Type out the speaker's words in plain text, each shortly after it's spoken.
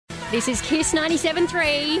This is Kiss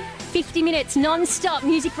 97.3, 50 minutes non-stop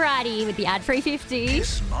music variety with the ad-free 50.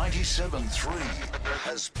 Kiss 97.3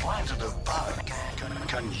 has planted a bug.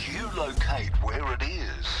 Can you locate where it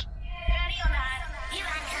is?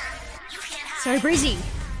 So, Brizzy,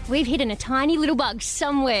 we've hidden a tiny little bug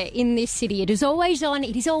somewhere in this city. It is always on.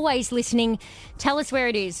 It is always listening. Tell us where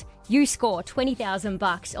it is. You score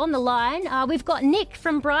 $20,000 on the line. We've got Nick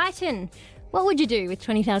from Brighton. What would you do with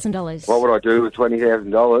 $20,000? What would I do with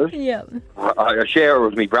 $20,000? Yeah. I share it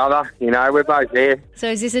with my brother. You know, we're both there. So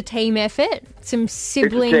is this a team effort? Some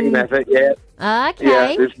sibling... It's a team effort, yeah. Okay.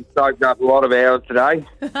 Yeah, this has soaked up a lot of hours today.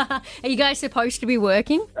 Are you guys supposed to be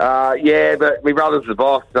working? Yeah, but my brother's the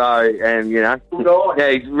boss, so, and, you know. Good guy.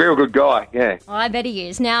 Yeah, he's a real good guy, yeah. I bet he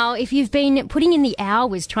is. Now, if you've been putting in the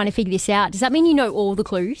hours trying to figure this out, does that mean you know all the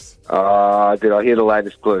clues? Did I hear the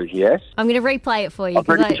latest clues? Yes. I'm going to replay it for you. I'm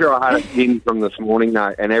pretty sure I had it in from this morning,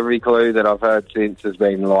 though, and every clue that I've heard since has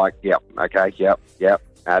been like, yep, okay, yep,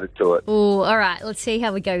 added to it. Oh, all right. Let's see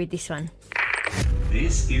how we go with this one.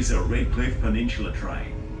 This is a Redcliffe Peninsula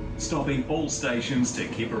train, stopping all stations to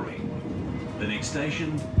Kippering. The next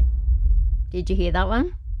station... Did you hear that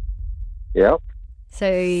one? Yep. So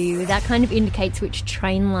that kind of indicates which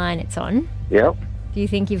train line it's on. Yep. Do you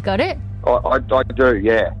think you've got it? I do,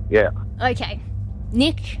 yeah. Okay.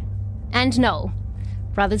 Nick and Noel,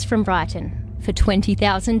 brothers from Brighton, for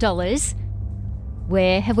 $20,000.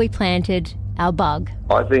 Where have we planted our bug?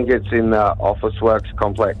 I think it's in the Officeworks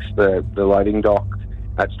complex, the loading dock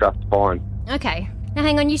at Strathpine. Okay. Now,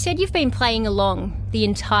 hang on. You said you've been playing along the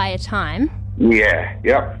entire time. Yeah,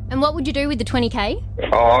 yep. And what would you do with the 20K?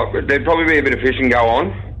 Oh, there'd probably be a bit of fishing go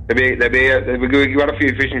on. We've got a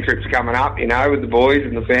few fishing trips coming up, you know, with the boys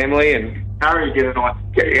and the family. And Harry get a nice...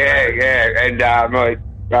 Yeah. And my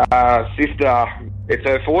sister, it's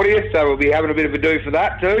her 40th, so we'll be having a bit of a do for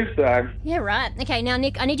that too. So yeah, right. Okay, now,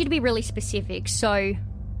 Nick, I need you to be really specific. So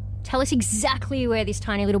tell us exactly where this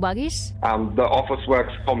tiny little bug is. The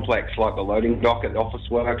Officeworks complex, like the loading dock at the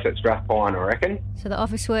Officeworks at Strathpine, I reckon. So the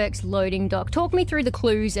Officeworks loading dock. Talk me through the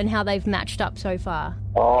clues and how they've matched up so far.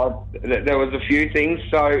 Oh, there was a few things.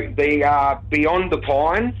 So the Beyond the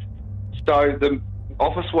Pines. So the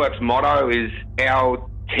Officeworks motto is our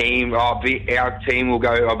team will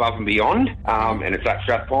go above and beyond, and it's at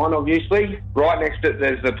Strathpine, obviously. Right next to it,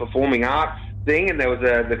 there's the performing arts thing, and there was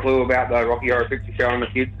the clue about the Rocky Horror Picture Show and the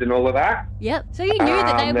kids and all of that. Yep. So you knew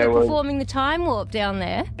that they were performing the Time Warp down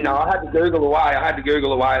there? No, I had to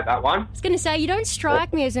Google away at that one. I was going to say, you don't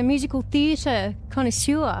strike me as a musical theatre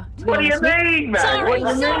connoisseur. What do you mean, mate?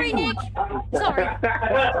 Sorry, Nick. Sorry.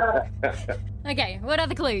 Okay, what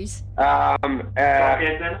other clues? The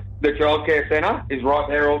childcare centre is right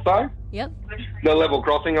there also. Yep. The level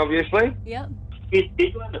crossing, obviously. Yep. Kids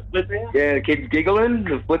giggling, the flip out. Yeah, the kids giggling,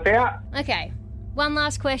 the flip out. Okay, one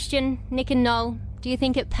last question, Nick and Noel. Do you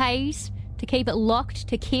think it pays to keep it locked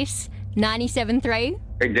to Kiss 97.3?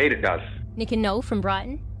 Indeed it does. Nick and Noel from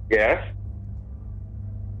Brighton? Yes.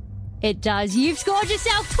 It does. You've scored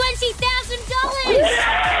yourself $20,000!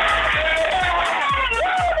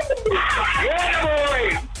 Yeah,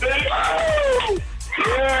 boy!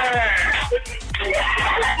 Yeah!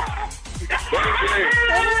 What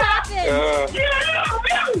just happened?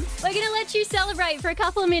 We're going to let you celebrate for a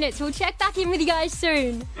couple of minutes. We'll check back in with you guys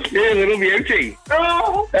soon. Yeah, little beauty.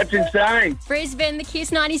 Oh, that's insane. Brisbane, the Kiss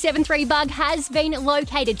 97.3 bug has been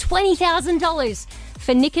located. $20,000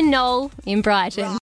 for Nick and Noel in Brighton.